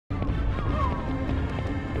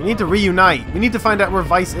We need to reunite. We need to find out where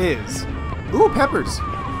Vice is. Ooh, peppers.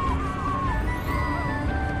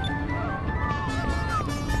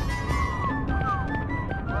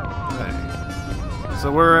 Okay.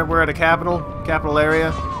 So we're at a capital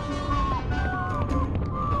area.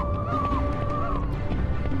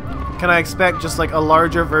 Can I expect just like a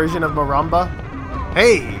larger version of Maramba?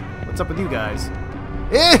 Hey, what's up with you guys?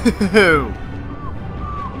 Ew!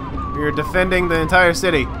 We're defending the entire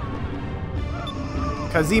city.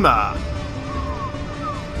 Kazima.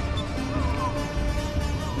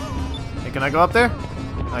 Hey, can I go up there?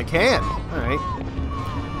 I can. Alright.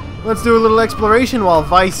 Let's do a little exploration while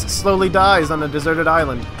Vice slowly dies on a deserted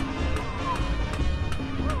island.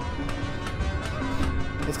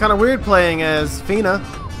 It's kind of weird playing as Fina.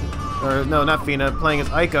 Or, no, not Fina. Playing as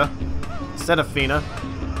Aika instead of Fina.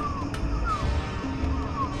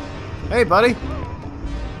 Hey, buddy.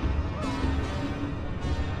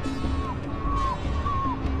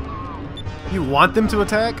 You want them to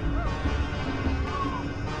attack?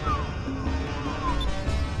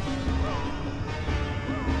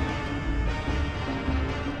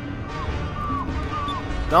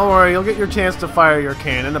 Don't worry, you'll get your chance to fire your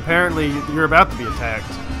cannon. Apparently, you're about to be attacked.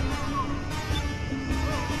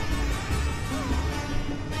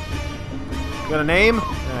 Got a name?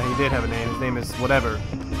 He did have a name. His name is whatever.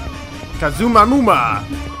 Kazuma Muma!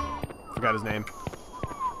 Forgot his name.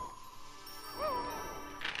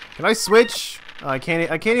 Can I switch? I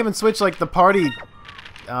can't even switch like the party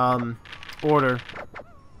order.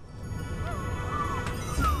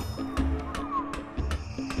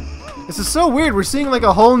 This is so weird. We're seeing like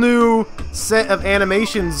a whole new set of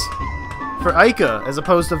animations for Aika as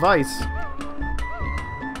opposed to Vice.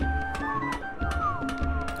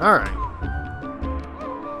 Alright.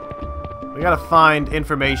 We gotta find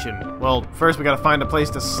information. Well, first we gotta find a place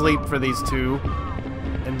to sleep for these two.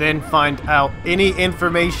 And then find out any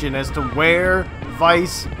information as to where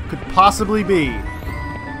Vice could possibly be.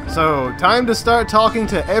 So, time to start talking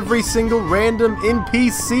to every single random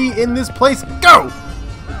NPC in this place. Go!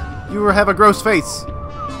 You have a gross face.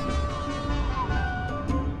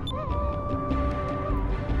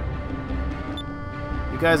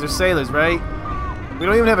 You guys are sailors, right? We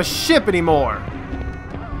don't even have a ship anymore.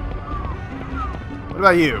 What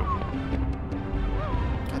about you?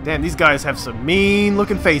 God damn, these guys have some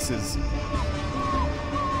mean-looking faces.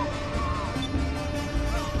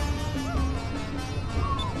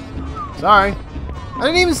 Sorry. I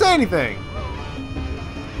didn't even say anything.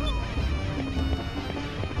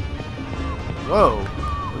 Whoa.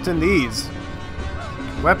 What's in these?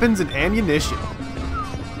 Weapons and ammunition.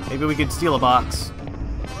 Maybe we could steal a box.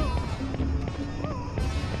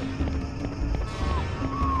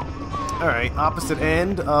 Alright, opposite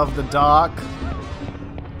end of the dock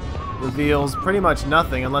reveals pretty much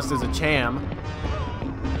nothing unless there's a cham.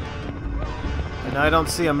 And I don't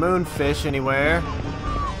see a moonfish anywhere.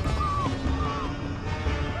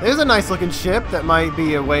 There's a nice looking ship that might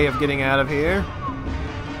be a way of getting out of here.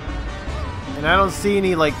 And I don't see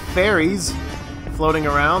any like ferries floating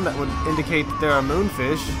around that would indicate that there are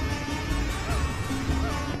moonfish.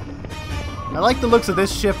 I like the looks of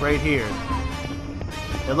this ship right here.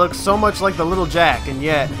 It looks so much like the Little Jack, and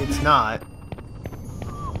yet it's not.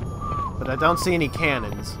 But I don't see any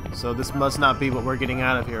cannons, so this must not be what we're getting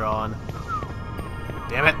out of here on.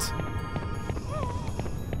 Damn it!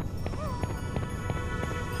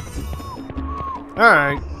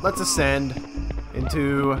 Alright, let's ascend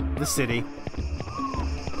into the city.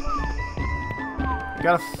 We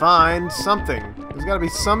gotta find something. There's gotta be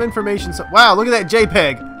some information. Wow, look at that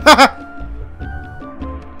JPEG! Haha!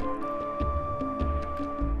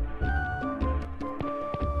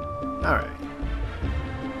 Alright.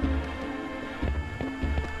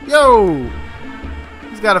 Yo!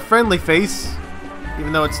 He's got a friendly face,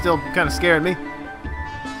 even though it's still kind of scaring me.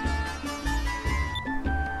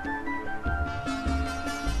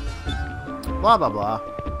 Blah blah blah.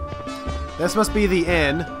 This must be the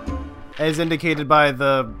inn, as indicated by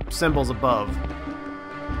the symbols above.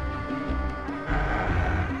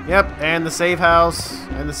 Yep, and the safe house,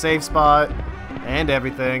 and the safe spot, and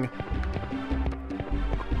everything.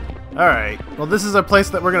 Alright, well this is a place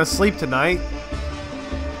that we're gonna sleep tonight.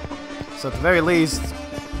 So at the very least,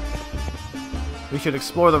 we should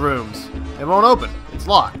explore the rooms. It won't open. It's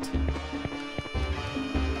locked.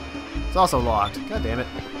 It's also locked. God damn it.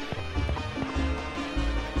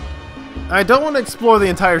 I don't want to explore the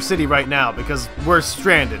entire city right now because we're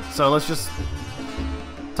stranded. So let's just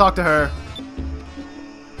talk to her.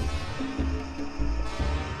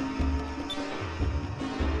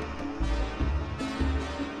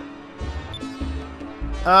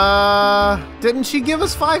 Didn't she give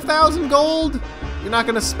us 5,000 gold? You're not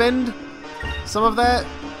gonna spend some of that?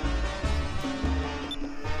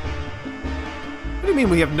 What do you mean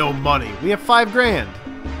we have no money? We have 5 grand.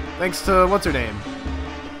 Thanks to what's her name?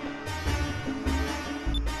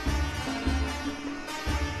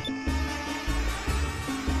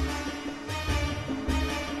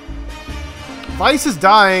 Vice is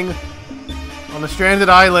dying on a stranded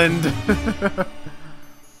island.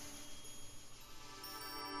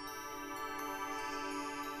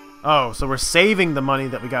 Oh, so we're saving the money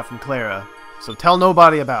that we got from Clara. So tell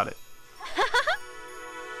nobody about it.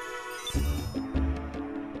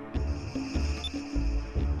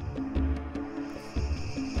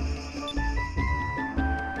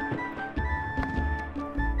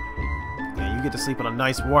 Yeah, you get to sleep on a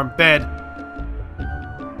nice warm bed.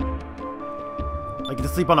 I get to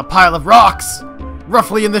sleep on a pile of rocks,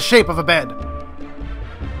 roughly in the shape of a bed.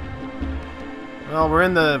 Well, we're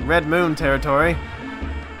in the Red Moon territory.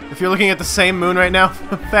 If you're looking at the same moon right now,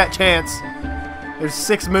 fat chance. There's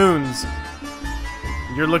 6 moons.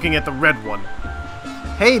 You're looking at the red one.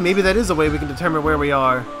 Hey, maybe that is a way we can determine where we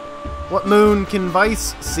are. What moon can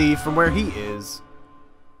Vice see from where he is?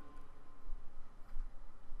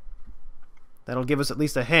 That'll give us at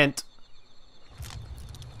least a hint.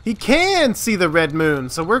 He can see the red moon,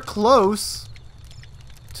 so we're close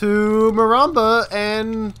to Maramba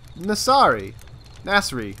and Nasri.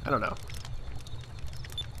 I don't know.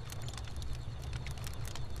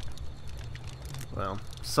 Well,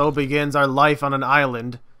 so begins our life on an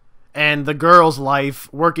island, and the girl's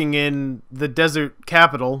life working in the desert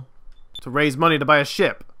capital to raise money to buy a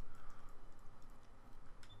ship.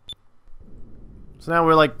 So now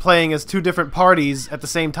we're like playing as 2 different parties at the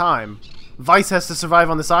same time. Vice has to survive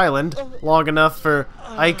on this island long enough for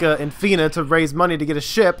Aika and Fina to raise money to get a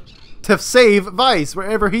ship to save Vice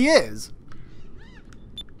wherever he is.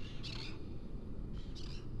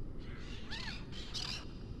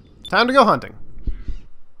 Time to go hunting.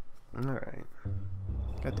 Alright.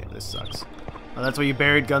 Goddamn, this sucks. Oh, that's where you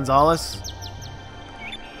buried Gonzalez?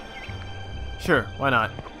 Sure, why not?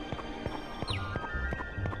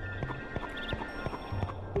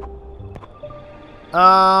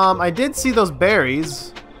 I did see those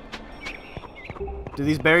berries. Do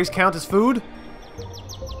these berries count as food?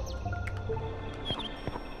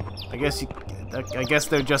 I guess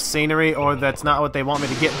they're just scenery, or that's not what they want me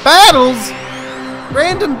to get. Battles!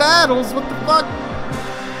 Random battles? What the fuck?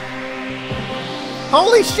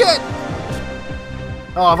 Holy shit!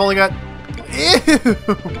 Oh, I've only got... Ew!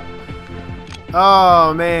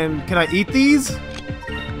 Oh, man. Can I eat these?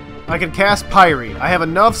 I can cast Pyre. I have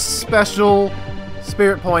enough special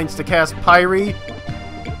spirit points to cast Pyre.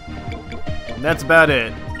 And that's about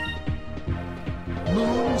it.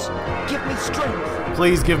 Moons, give me strength.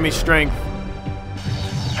 Please give me strength.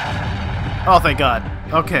 Oh, thank God.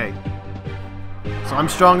 Okay. So I'm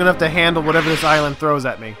strong enough to handle whatever this island throws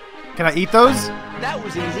at me. Can I eat those? That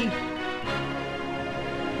was easy.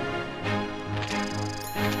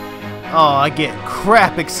 Oh, I get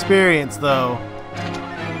crap experience, though.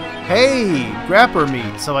 Hey, grapper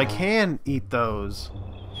meat, so I can eat those.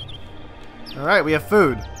 Alright, we have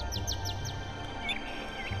food.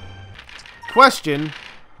 Question.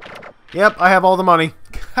 Yep, I have all the money.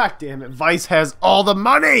 God damn it, Vice has all the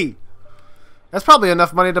money! That's probably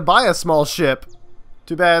enough money to buy a small ship.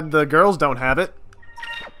 Too bad the girls don't have it.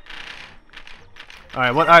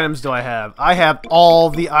 Alright, what items do I have? I have all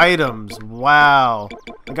the items. Wow.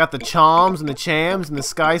 I got the choms and the chams and the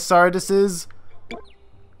sky sardises.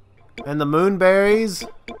 And the moonberries.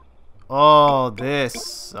 Oh, this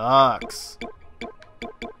sucks.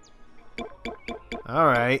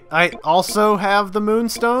 Alright. I also have the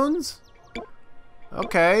moonstones?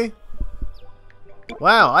 Okay.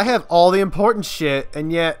 Wow, I have all the important shit,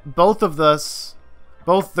 and yet both of us,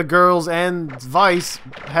 both the girls and Vice,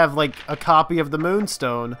 have like a copy of the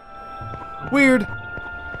moonstone. Weird.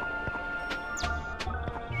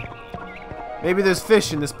 Maybe there's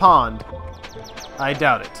fish in this pond. I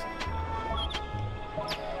doubt it.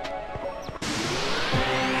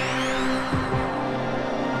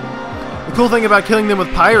 The cool thing about killing them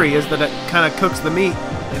with Pyre is that it kind of cooks the meat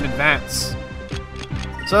in advance.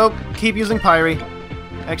 So, keep using Pyre.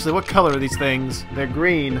 Actually, what color are these things? They're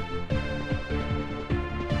green.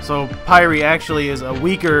 So, Pyre actually is a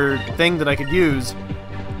weaker thing that I could use.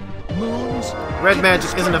 Moons. Red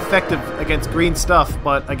magic isn't effective against green stuff,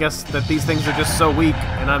 but I guess that these things are just so weak,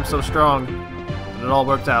 and I'm so strong, that it all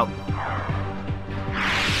worked out.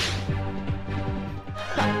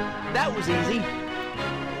 That was easy.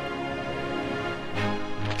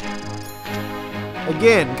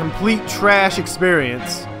 Again, complete trash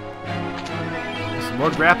experience. Some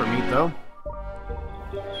more grapper meat, though.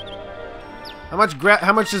 How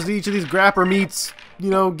much does each of these grapper meats, you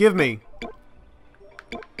know, give me?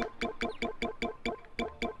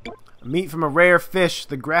 Meat from a rare fish,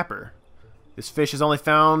 the grapper. This fish is only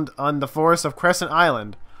found on the forests of Crescent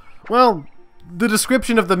Island. Well, the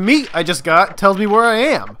description of the meat I just got tells me where I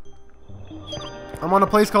am. I'm on a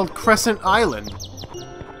place called Crescent Island.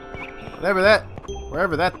 Wherever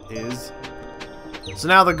that is. So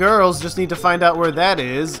now the girls just need to find out where that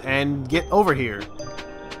is and get over here.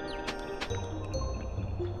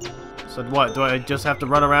 So what, do I just have to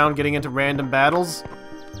run around getting into random battles?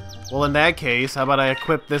 Well, in that case, how about I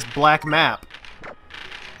equip this black map?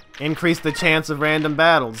 Increase the chance of random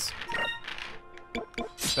battles.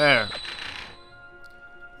 There.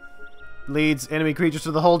 Leads enemy creatures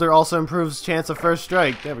to the holder, also improves chance of first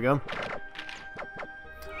strike. There we go.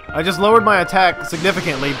 I just lowered my attack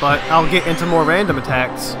significantly, but I'll get into more random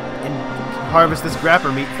attacks and harvest this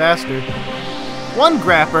grapper meat faster. One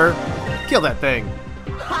grapper? Kill that thing.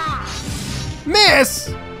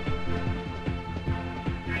 Miss!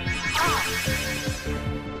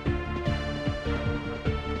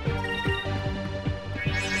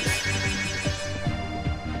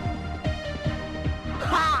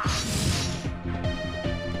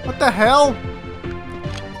 What the hell?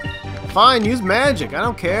 Fine, use magic. I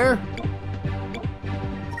don't care.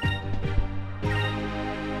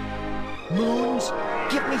 Moons,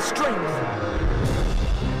 give me strength.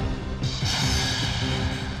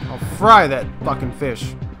 I'll fry that fucking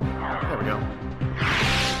fish. There we go.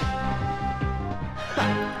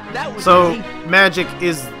 That was So, easy. magic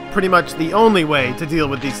is pretty much the only way to deal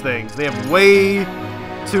with these things. They have way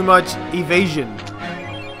too much evasion.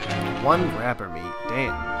 One grapper meat.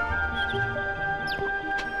 Damn.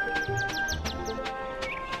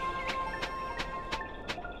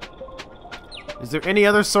 Is there any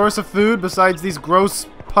other source of food besides these gross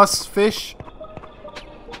pus fish?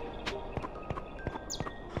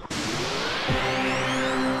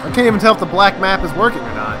 I can't even tell if the black map is working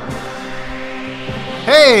or not.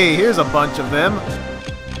 Hey, here's a bunch of them.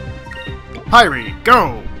 Pyre,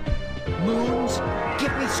 go! Moons,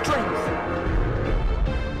 give me strength.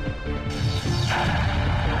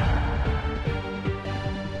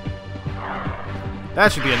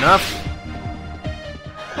 That should be enough.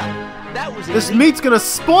 That was This easy. meat's gonna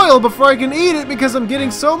spoil before I can eat it because I'm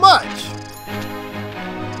getting so much.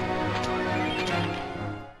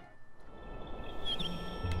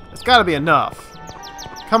 It's gotta be enough.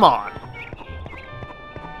 Come on.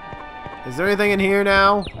 Is there anything in here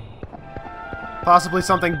now? Possibly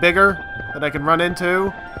something bigger that I can run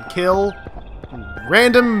into, kill?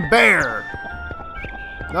 Random bear!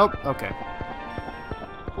 Nope, okay.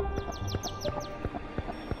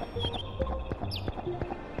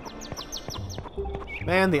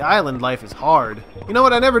 Man, the island life is hard. You know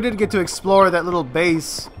what? I never did get to explore that little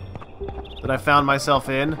base that I found myself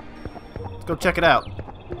in. Let's go check it out.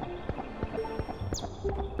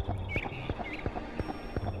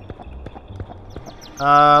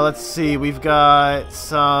 Let's see. We've got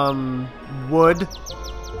some wood.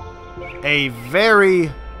 A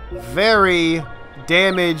very, very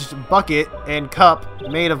damaged bucket and cup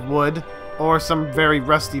made of wood or some very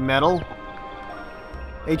rusty metal.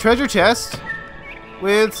 A treasure chest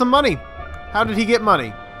with some money. How did he get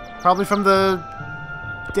money? Probably from the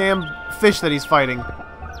damn fish that he's fighting.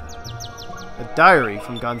 A diary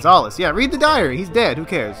from Gonzalez. Yeah, read the diary. He's dead. Who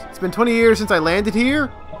cares? It's been 20 years since I landed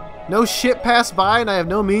here. No ship passed by and I have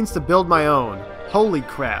no means to build my own. Holy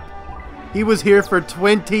crap. He was here for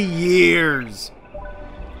 20 years.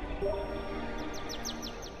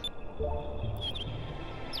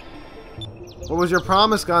 What was your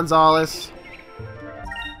promise, Gonzalez?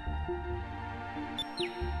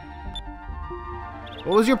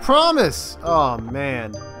 What was your promise? Oh,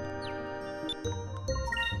 man.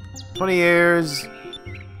 20 years.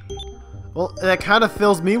 Well, that kind of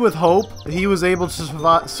fills me with hope that he was able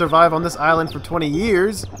to survive on this island for 20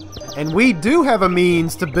 years. And we do have a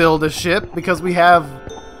means to build a ship because we have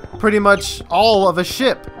pretty much all of a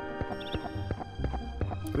ship.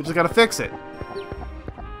 We just gotta fix it.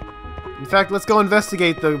 In fact, let's go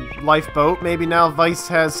investigate the lifeboat. Maybe now Vice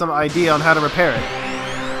has some idea on how to repair it.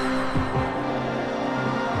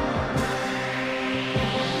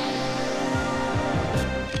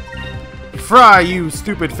 Fry, you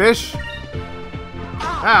stupid fish!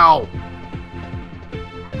 Ow!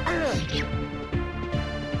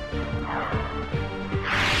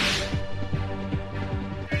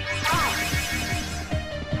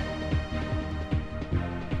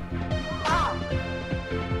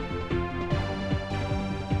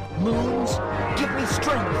 Moons, give me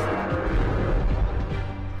strength.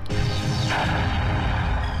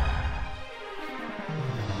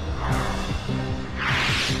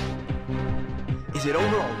 Is it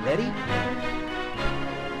over already?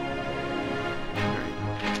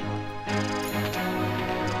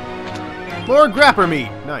 More grapper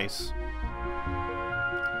meat! Nice.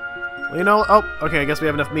 Well, you know... Oh, okay, I guess we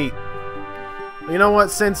have enough meat. Well, you know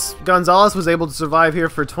what? Since Gonzalez was able to survive here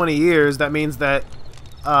for 20 years, that means that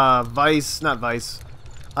Ica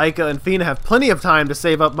and Fina have plenty of time to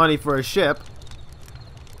save up money for a ship.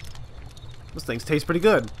 Those things taste pretty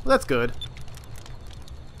good. Well, that's good.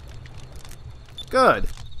 Good.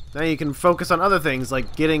 Now you can focus on other things,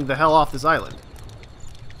 like getting the hell off this island.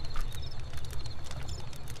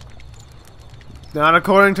 Not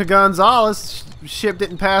according to Gonzalez. Ship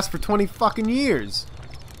didn't pass for 20 fucking years.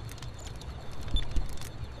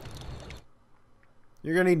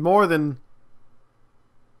 You're gonna need more than...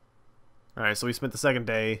 Alright, so we spent the second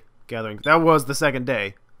day gathering. That was the second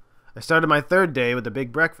day. I started my third day with a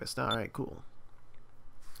big breakfast. Alright, cool.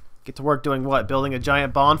 Get to work doing what? Building a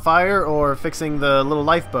giant bonfire or fixing the little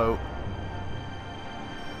lifeboat?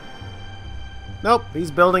 Nope,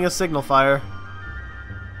 he's building a signal fire.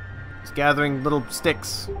 He's gathering little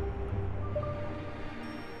sticks.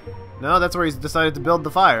 No, that's where he's decided to build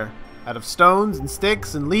the fire. Out of stones and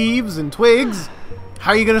sticks and leaves and twigs.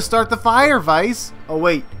 How are you gonna start the fire, Vice? Oh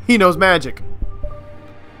wait, he knows magic.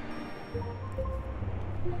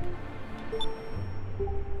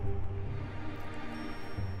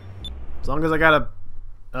 As long as I got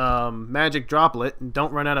a magic droplet and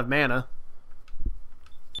don't run out of mana.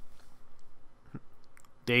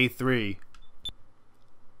 Day 3.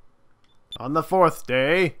 On the 4th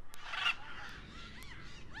day,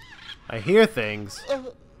 I hear things.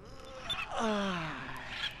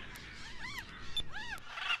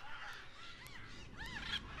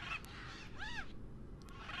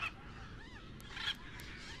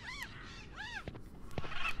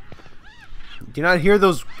 Do you not hear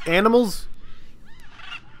those animals?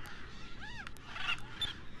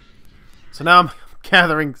 So now I'm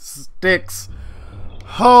gathering sticks.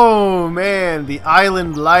 Oh man, the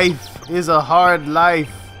island life is a hard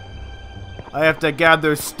life. I have to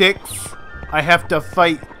gather sticks. I have to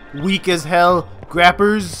fight weak as hell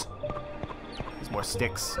grappers. There's more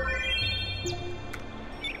sticks.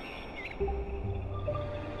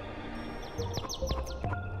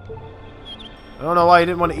 I don't know why you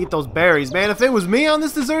didn't want to eat those berries. Man, if it was me on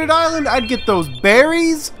this deserted island, I'd get those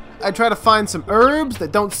berries. I'd try to find some herbs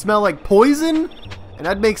that don't smell like poison. And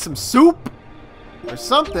I'd make some soup. Or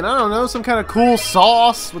something, I don't know. Some kind of cool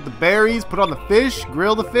sauce with the berries. Put on the fish.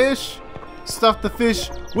 Grill the fish. Stuff the fish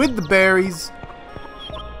with the berries.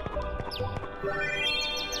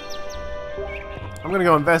 I'm gonna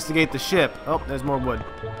go investigate the ship. Oh, there's more wood.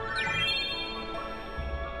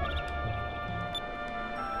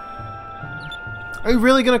 Are you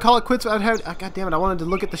really gonna call it quits? God damn it! I wanted to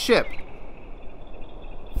look at the ship.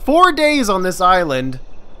 4 days on this island,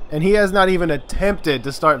 and he has not even attempted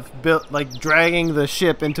to start dragging the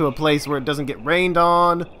ship into a place where it doesn't get rained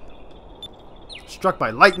on. Struck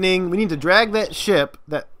by lightning. We need to drag that ship,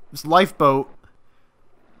 this lifeboat.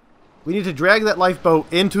 We need to drag that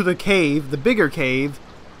lifeboat into the cave, the bigger cave,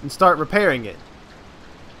 and start repairing it.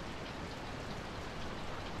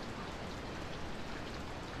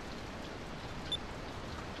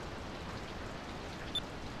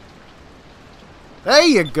 There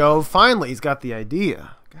you go. Finally, he's got the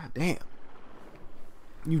idea. God damn.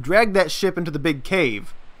 You drag that ship into the big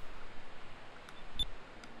cave.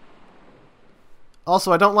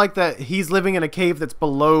 Also, I don't like that he's living in a cave that's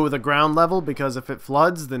below the ground level, because if it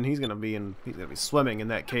floods, then he's gonna be swimming in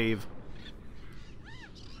that cave.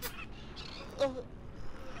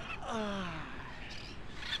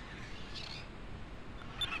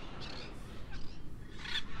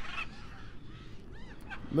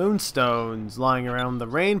 Moonstones lying around. The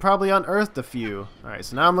rain probably unearthed a few. Alright,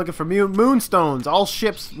 so now I'm looking for moonstones. All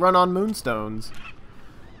ships run on moonstones.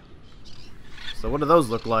 So what do those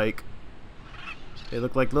look like? They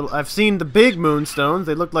look like little... I've seen the big moonstones.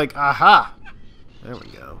 They look like... Aha! There we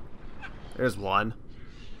go. There's one.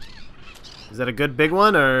 Is that a good big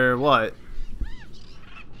one, or what?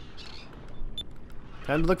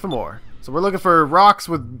 Time to look for more. So we're looking for rocks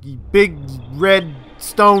with big red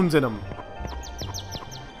stones in them.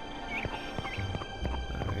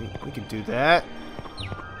 Alright, we can do that.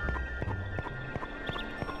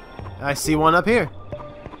 I see one up here.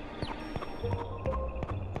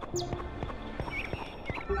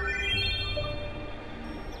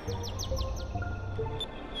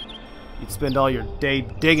 You'd spend all your day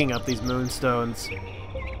digging up these moonstones.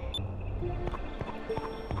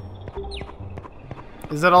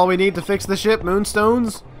 Is that all we need to fix the ship?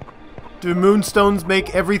 Moonstones? Do moonstones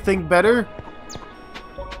make everything better?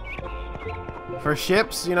 For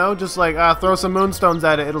ships, you know? Just like, throw some moonstones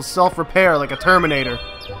at it. It'll self-repair like a Terminator.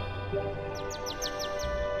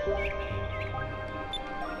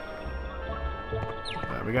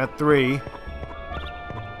 Alright, we got 3.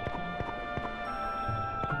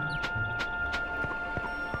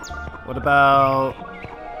 What about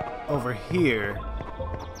over here?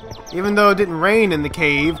 Even though it didn't rain in the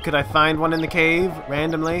cave, could I find one in the cave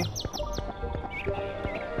randomly?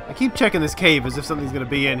 I keep checking this cave as if something's gonna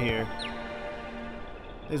be in here.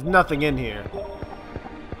 There's nothing in here.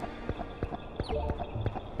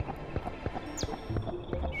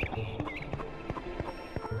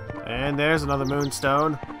 And there's another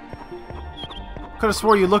moonstone. Could have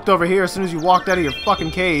swore you looked over here as soon as you walked out of your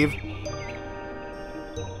fucking cave.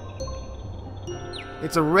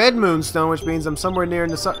 It's a red moonstone, which means I'm somewhere near in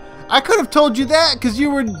the sun. I could have told you that because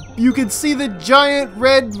you could see the giant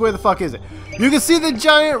red. Where the fuck is it? You can see the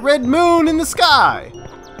giant red moon in the sky.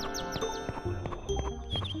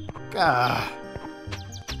 Ah.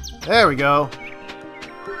 There we go.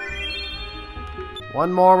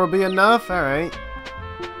 One more will be enough. All right.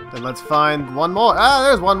 Then let's find one more. Ah,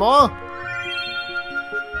 there's one more.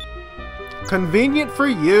 Convenient for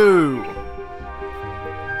you.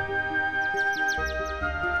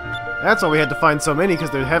 That's why we had to find so many, because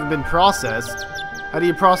they haven't been processed. How do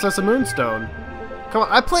you process a moonstone? Come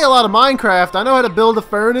on, I play a lot of Minecraft. I know how to build a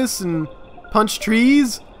furnace and punch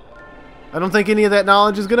trees. I don't think any of that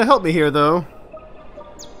knowledge is going to help me here, though.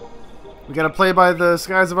 We gotta play by the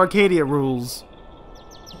Skies of Arcadia rules.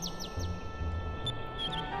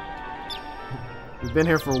 We've been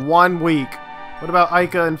here for 1 week. What about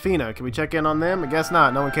Ica and Fina? Can we check in on them? I guess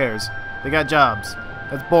not. No one cares. They got jobs.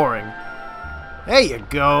 That's boring. There you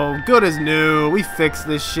go. Good as new. We fixed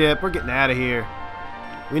this ship. We're getting out of here.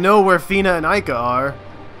 We know where Fina and Ica are.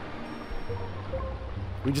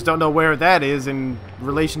 We just don't know where that is in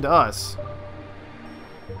relation to us.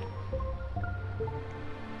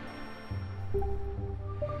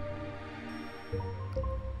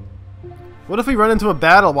 What if we run into a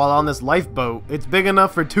battle while on this lifeboat? It's big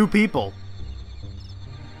enough for 2 people.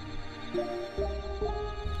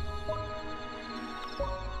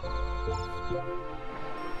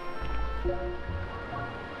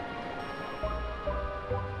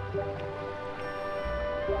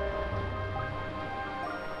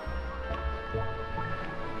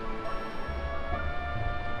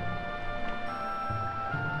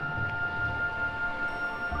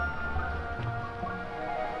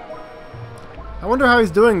 I wonder how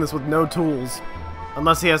he's doing this with no tools.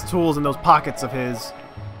 Unless he has tools in those pockets of his.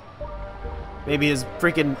 Maybe his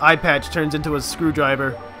freaking eye patch turns into a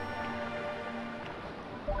screwdriver.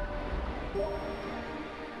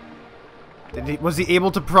 Was he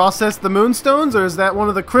able to process the moonstones, or is that one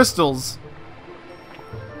of the crystals?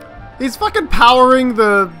 He's fucking powering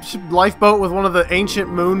the lifeboat with one of the ancient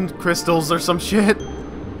moon crystals or some shit.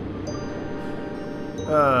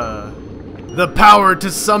 The power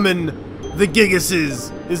to summon the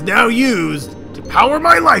Gigases is now used to power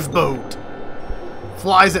my lifeboat.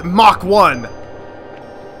 Flies at Mach 1.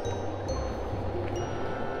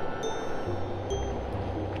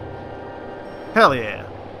 Hell yeah.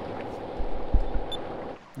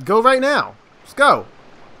 Go right now. Let's go.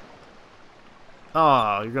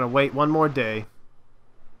 Oh, you're gonna wait 1 more day.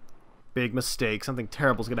 Big mistake. Something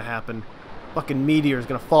terrible's gonna happen. Fucking meteor's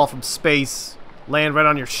gonna fall from space, land right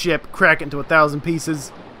on your ship, crack it into 1,000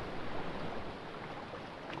 pieces.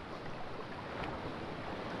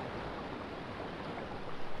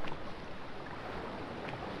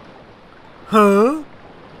 Huh?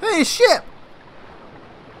 Hey, ship!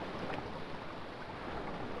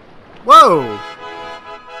 Whoa!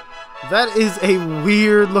 That is a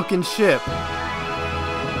weird looking ship.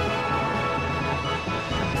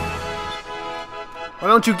 Why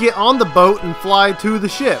don't you get on the boat and fly to the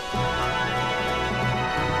ship?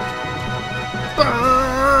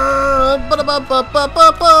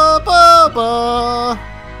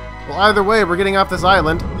 Well, either way, we're getting off this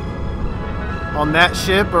island. On that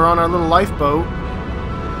ship or on our little lifeboat.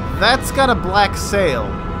 That's got a black sail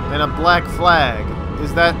and a black flag.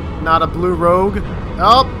 Is that not a blue rogue?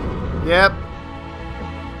 Oh, yep.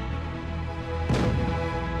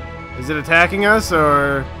 Is it attacking us,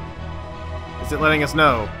 or is it letting us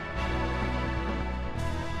know?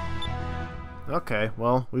 Okay,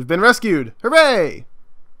 well, we've been rescued. Hooray!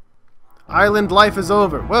 Island life is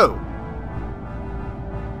over. Whoa.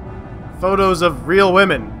 Photos of real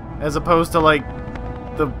women, as opposed to, like,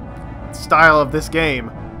 the style of this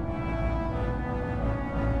game.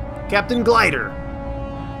 Captain Glider.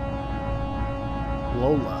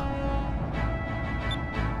 Lola.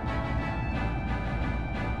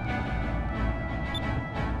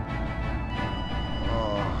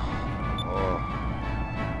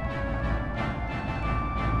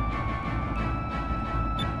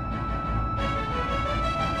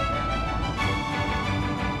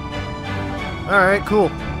 Alright, cool.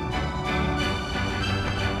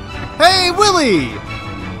 Hey, Willie!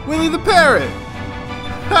 Willie the parrot!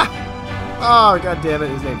 Ha! Oh, god damn it,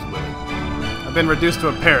 his name's Willie. I've been reduced to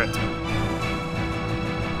a parrot.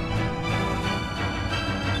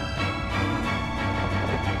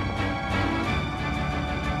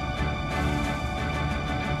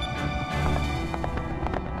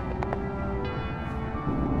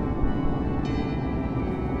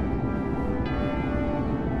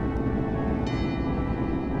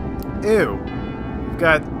 Ew. We've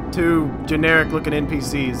got two generic-looking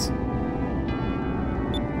NPCs.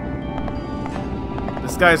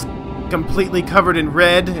 This guy's completely covered in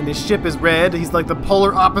red, and his ship is red. He's like the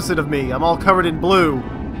polar opposite of me. I'm all covered in blue.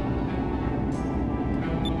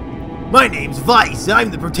 My name's Vice. I'm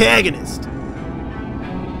the protagonist.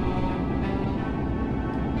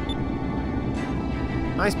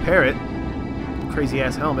 Nice parrot.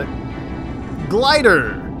 Crazy-ass helmet.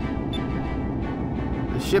 Glider!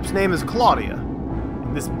 The ship's name is Claudia.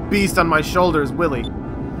 And this beast on my shoulder is Willie.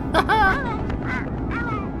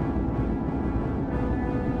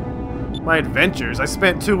 My adventures. I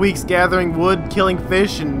spent 2 weeks gathering wood, killing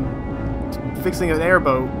fish, and fixing an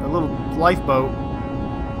airboat, a little lifeboat.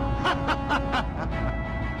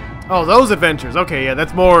 Oh, those adventures. Okay, yeah,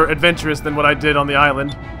 that's more adventurous than what I did on the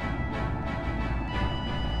island.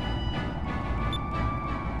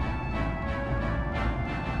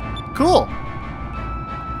 Cool.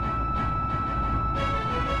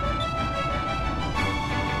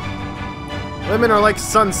 Women are like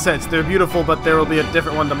sunsets. They're beautiful, but there will be a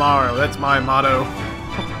different one tomorrow. That's my motto.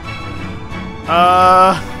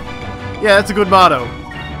 Yeah, that's a good motto.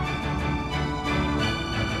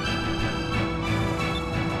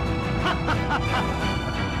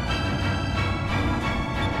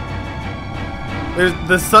 There's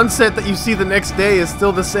the sunset that you see the next day is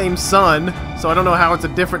still the same sun, so I don't know how it's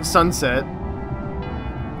a different sunset.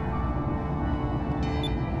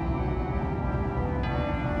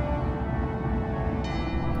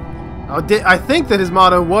 I think that his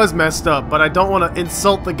motto was messed up, but I don't want to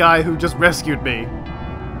insult the guy who just rescued me.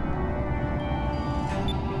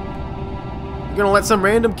 You gonna let some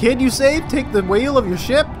random kid you saved take the wheel of your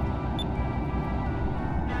ship?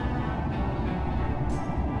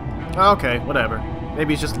 Okay, whatever.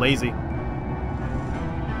 Maybe he's just lazy.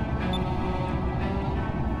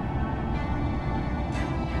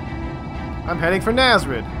 I'm heading for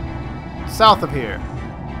Nazrid, south of here.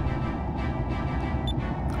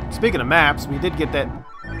 Speaking of maps, we did get that.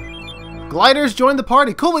 Gliders joined the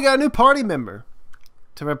party. Cool, we got a new party member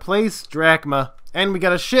to replace Drachma, and we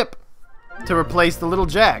got a ship to replace the little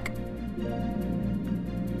Jack.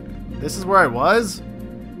 This is where I was?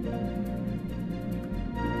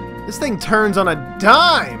 This thing turns on a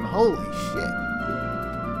dime! Holy shit.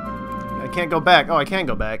 I can't go back. Oh, I can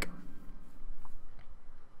go back.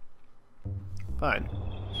 Fine.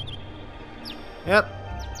 Yep.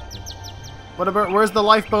 What about, where's the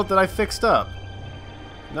lifeboat that I fixed up?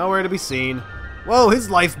 Nowhere to be seen. Whoa, his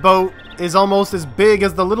lifeboat is almost as big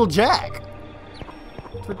as the little Jack.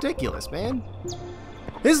 It's ridiculous, man.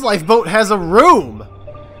 His lifeboat has a room!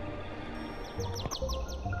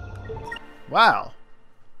 Wow.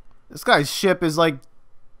 This guy's ship is like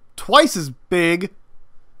twice as big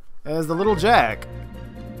as the little Jack.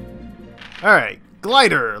 Alright,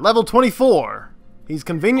 Glider, level 24. He's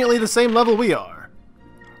conveniently the same level we are.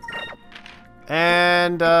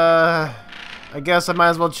 And, I guess I might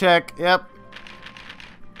as well check. Yep.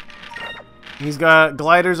 He's got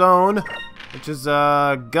Glider's own, which is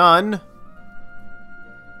a gun.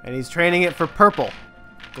 And he's training it for purple.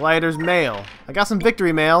 Glider's mail. I got some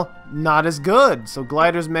victory mail. Not as good, so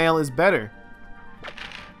Glider's mail is better.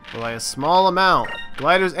 By a small amount.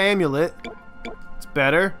 Glider's amulet. It's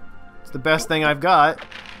better. It's the best thing I've got.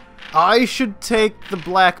 I should take the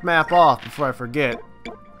black map off before I forget.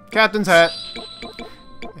 Captain's hat.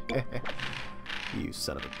 You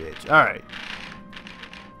son of a bitch. Alright.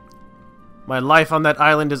 My life on that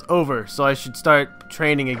island is over, so I should start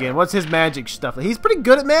training again. What's his magic stuff? He's pretty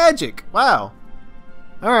good at magic. Wow.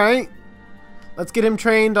 Alright. Let's get him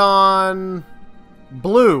trained on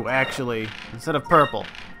blue, actually, instead of purple.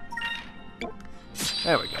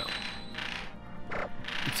 There we go.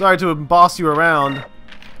 I'm sorry to boss you around.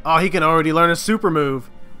 Oh, he can already learn a super move.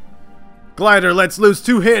 Glider lets loose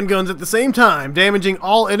 2 handguns at the same time, damaging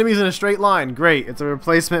all enemies in a straight line. Great, it's a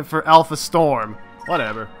replacement for Alpha Storm.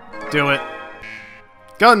 Whatever. Do it.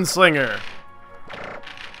 Gunslinger.